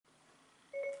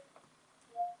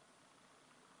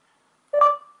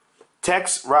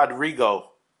Text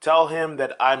Rodrigo. Tell him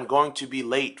that I'm going to be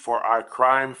late for our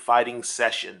crime fighting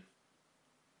session.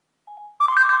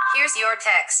 Here's your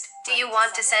text. Do you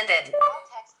want to send it?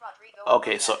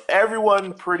 Okay, so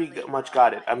everyone pretty much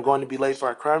got it. I'm going to be late for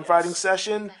our crime fighting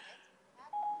session.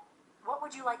 What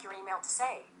would you like your email to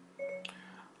say?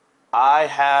 I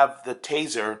have the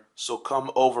taser, so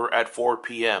come over at 4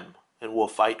 p.m. and we'll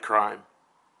fight crime.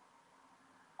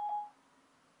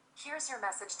 Here's your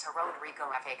message to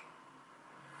Rodrigo Epic.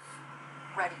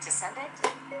 Ready to send it?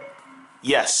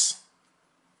 Yes.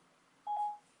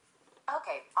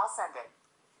 Okay, I'll send it.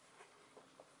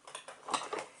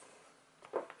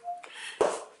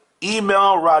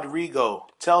 Email Rodrigo.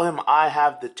 Tell him I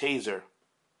have the taser.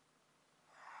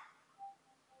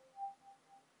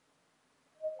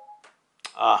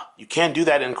 You can't do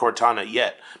that in Cortana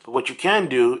yet. But what you can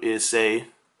do is say,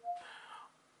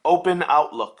 open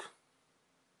Outlook.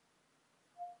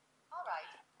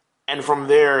 And from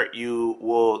there, you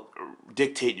will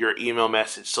dictate your email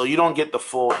message. So you don't get the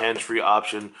full hands-free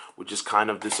option, which is kind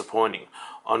of disappointing.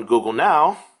 On Google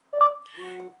Now,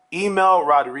 email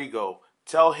Rodrigo.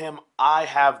 Tell him I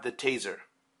have the taser.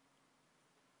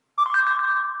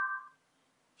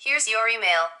 Here's your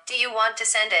email. Do you want to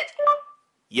send it?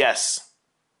 Yes.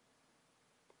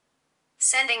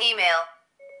 Sending email.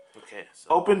 Okay, so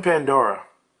open Pandora.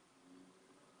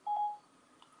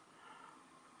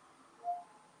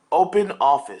 Open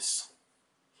Office.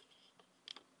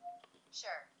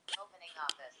 Sure. Opening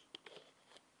office.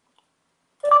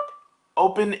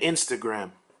 Open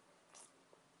Instagram.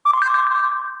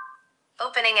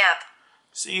 Opening app.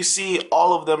 So you see,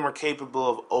 all of them are capable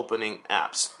of opening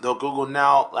apps. Though Google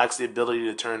Now lacks the ability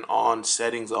to turn on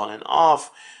settings on and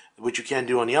off, which you can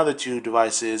do on the other two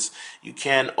devices, you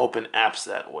can open apps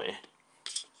that way.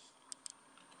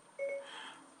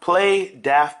 Play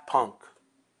Daft Punk.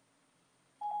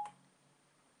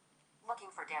 Looking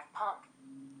for Daft Punk.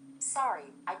 Sorry,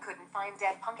 I couldn't find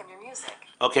Daft Punk in your music.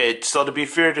 Okay, so to be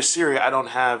fair to Siri, I don't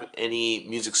have any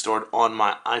music stored on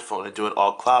my iPhone. I do it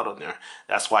all cloud on there.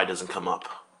 That's why it doesn't come up.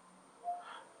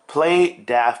 Play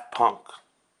Daft Punk.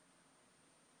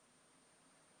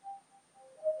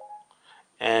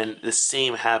 And the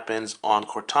same happens on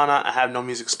Cortana. I have no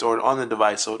music stored on the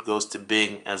device, so it goes to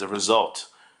Bing as a result.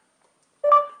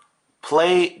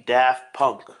 Play Daft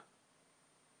Punk.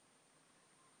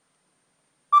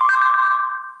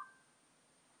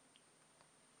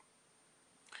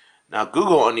 Now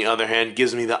Google, on the other hand,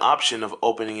 gives me the option of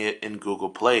opening it in Google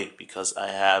Play because I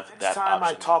have that option. Next time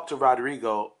I talk to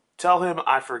Rodrigo, tell him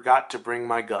I forgot to bring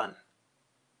my gun.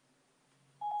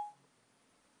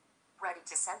 Ready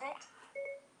to send it?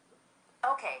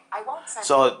 Okay, I won't send it.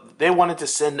 So they wanted to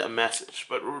send a message,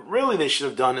 but really they should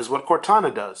have done is what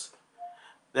Cortana does.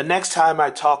 The next time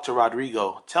I talk to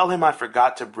Rodrigo, tell him I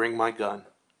forgot to bring my gun.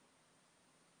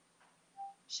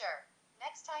 Sure.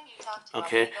 Next time you talk to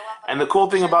Okay, Rodrigo, and the cool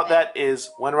thing about that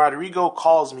is when Rodrigo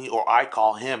calls me or I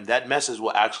call him, that message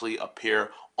will actually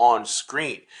appear on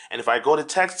screen. And if I go to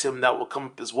text him, that will come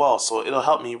up as well. So it'll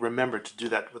help me remember to do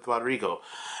that with Rodrigo.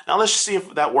 Now let's see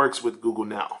if that works with Google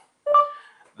Now.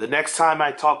 The next time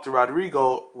I talk to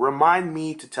Rodrigo, remind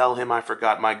me to tell him I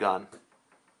forgot my gun.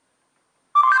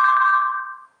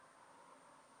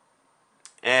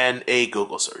 And a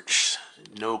Google search.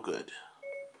 No good.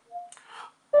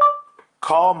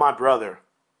 Call my brother.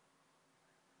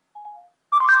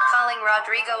 Calling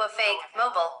Rodrigo a fake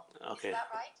mobile. Okay. Is that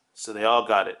right? So they all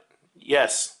got it.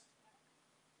 Yes.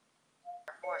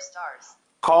 4 stars.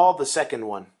 Call the second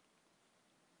one.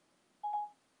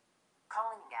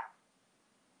 Calling again.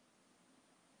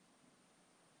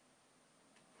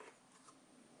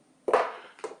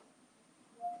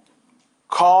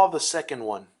 Call the second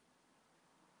one.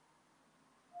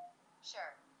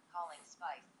 Sure. Calling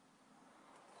Spice.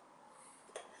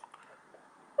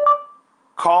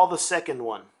 Call the second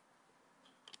one.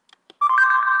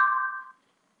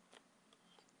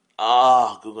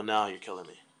 Google Now, you're killing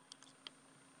me.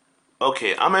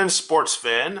 Okay, I'm a sports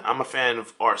fan. I'm a fan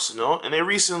of Arsenal, and they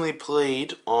recently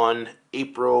played on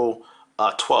April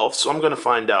 12th, so I'm going to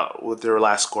find out what their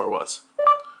last score was.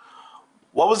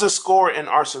 What was the score in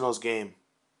Arsenal's game?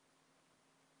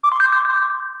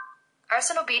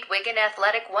 Arsenal beat Wigan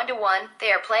Athletic 1-1.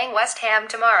 They are playing West Ham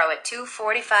tomorrow at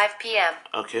 2:45 p.m.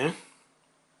 Okay.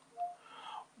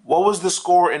 What was the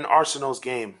score in Arsenal's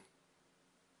game?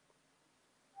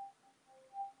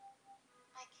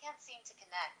 I can't seem to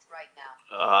connect right now.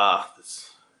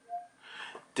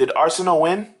 Did Arsenal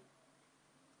win?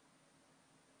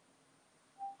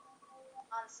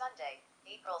 On Sunday,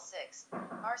 April 6th,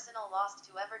 Arsenal lost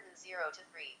to Everton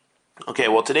 0-3. Okay,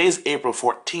 well, today's April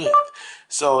 14th,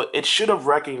 so it should have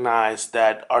recognized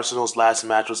that Arsenal's last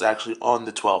match was actually on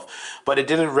the 12th, but it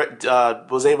didn't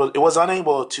it was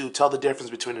unable to tell the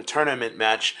difference between a tournament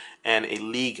match and a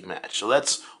league match. So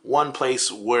that's one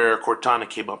place where Cortana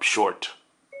came up short.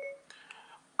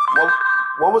 What,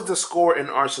 what was the score in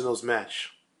Arsenal's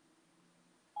match?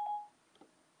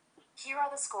 Here are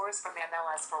the scores from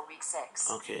MLS for week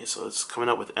 6. Okay, so it's coming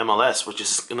up with MLS, which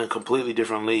is in a completely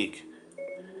different league.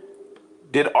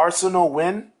 Did Arsenal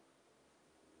win?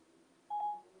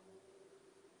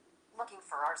 Looking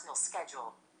for Arsenal's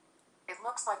schedule. It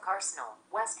looks like Arsenal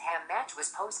West Ham match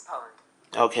was postponed.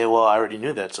 Okay, well, I already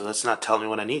knew that, so that's not telling me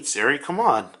what I need, Siri. Come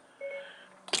on.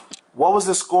 What was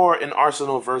the score in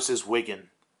Arsenal versus Wigan?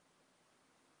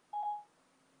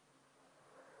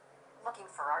 Looking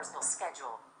for Arsenal's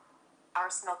schedule.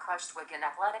 Arsenal crushed Wigan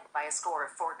Athletic by a score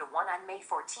of 4-1 on May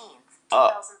 14th,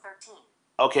 2013.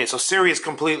 Okay, so Siri is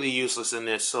completely useless in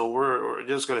this, so we're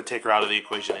just going to take her out of the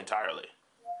equation entirely.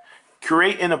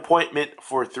 Create an appointment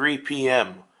for 3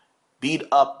 p.m. Beat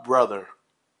up brother.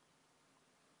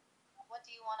 What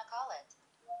do you want to call it?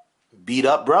 Beat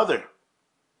up brother.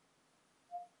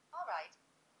 All right.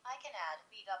 I can add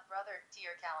Beat Up Brother to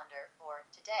your calendar for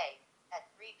today at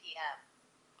 3 p.m.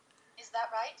 Is that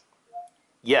right?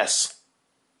 Yes.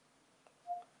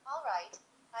 All right.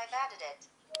 I've added it.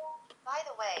 By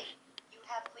the way, you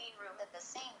have clean room at the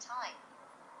same time.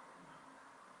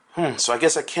 So I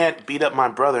guess I can't beat up my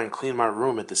brother and clean my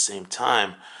room at the same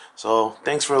time. So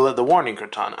thanks for the warning,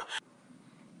 Cortana.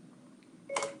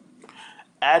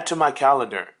 Add to my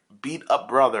calendar. Beat up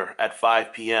brother at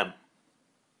 5 p.m.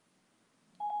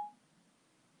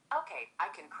 Okay, I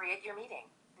can create your meeting.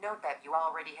 Note that you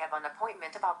already have an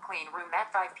appointment about clean room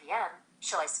at 5 p.m.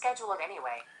 Shall I schedule it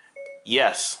anyway?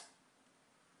 Yes.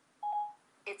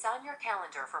 It's on your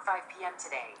calendar for 5 p.m.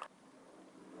 today.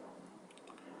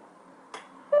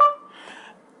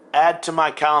 Add to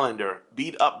my calendar.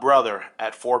 Beat up brother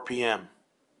at 4 p.m.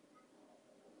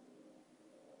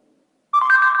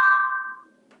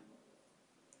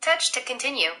 Touch to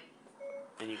continue.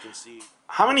 And you can see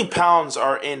how many pounds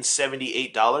are in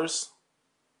 $78?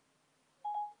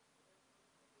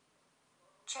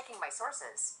 Checking my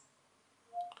sources.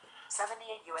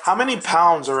 78 US How many dollars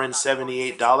pounds are in about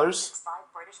 $78? 46.65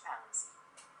 British pounds.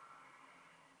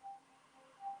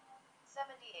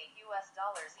 78 US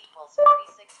dollars equals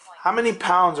 46. How many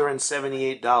pounds are in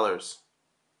 $78?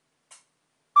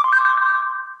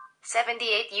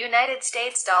 78 United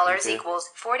States dollars Okay. equals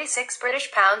 46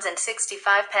 British pounds and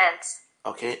 65 pence.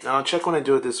 Okay, now check when I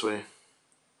do it this way.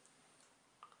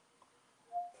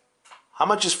 How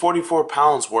much is 44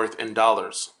 pounds worth in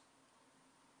dollars?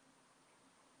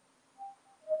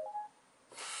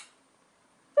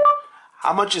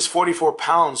 How much is 44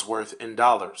 pounds worth in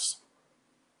dollars?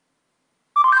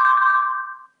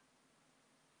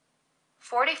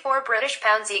 44 British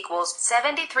pounds equals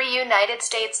 73 United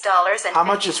States dollars and How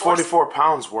much is 54 44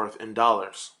 pounds worth in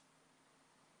dollars?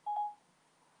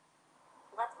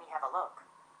 Let me have a look.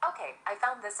 Okay, I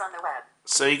found this on the web.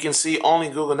 So you can see only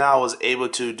Google Now was able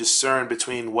to discern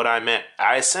between what I meant.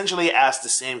 I essentially asked the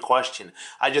same question.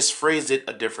 I just phrased it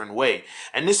a different way.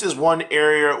 And this is one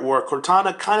area where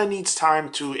Cortana kind of needs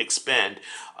time to expand.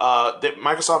 That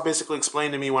Microsoft basically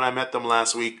explained to me when I met them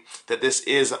last week that this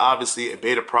is obviously a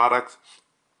beta product.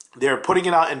 They're putting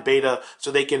it out in beta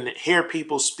so they can hear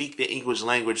people speak the English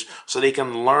language, so they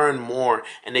can learn more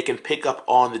and they can pick up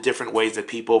on the different ways that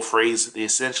people phrase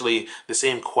essentially the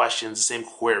same questions, the same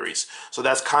queries. So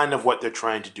that's kind of what they're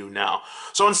trying to do now.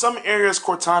 So in some areas,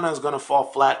 Cortana is going to fall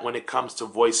flat when it comes to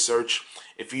voice search.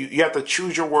 If you have to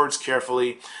choose your words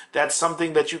carefully. That's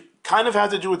something that you kind of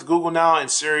have to do with Google Now and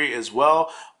Siri as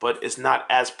well, but it's not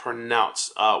as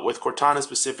pronounced. With Cortana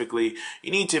specifically,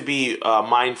 you need to be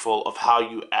mindful of how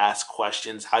you ask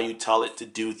questions, how you tell it to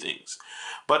do things.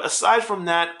 But aside from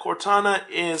that, Cortana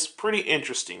is pretty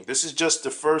interesting. This is just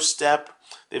the first step.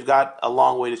 They've got a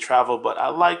long way to travel, but I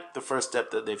like the first step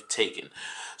that they've taken.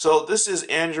 So this is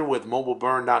Andrew with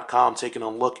mobileburn.com taking a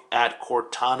look at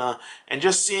Cortana and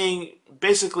just seeing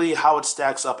basically how it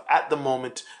stacks up at the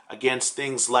moment against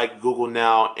things like Google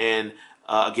Now and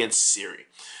against Siri.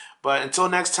 But until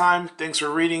next time, thanks for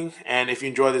reading, and if you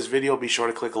enjoyed this video, be sure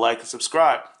to click like and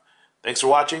subscribe. Thanks for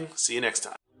watching. See you next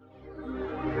time.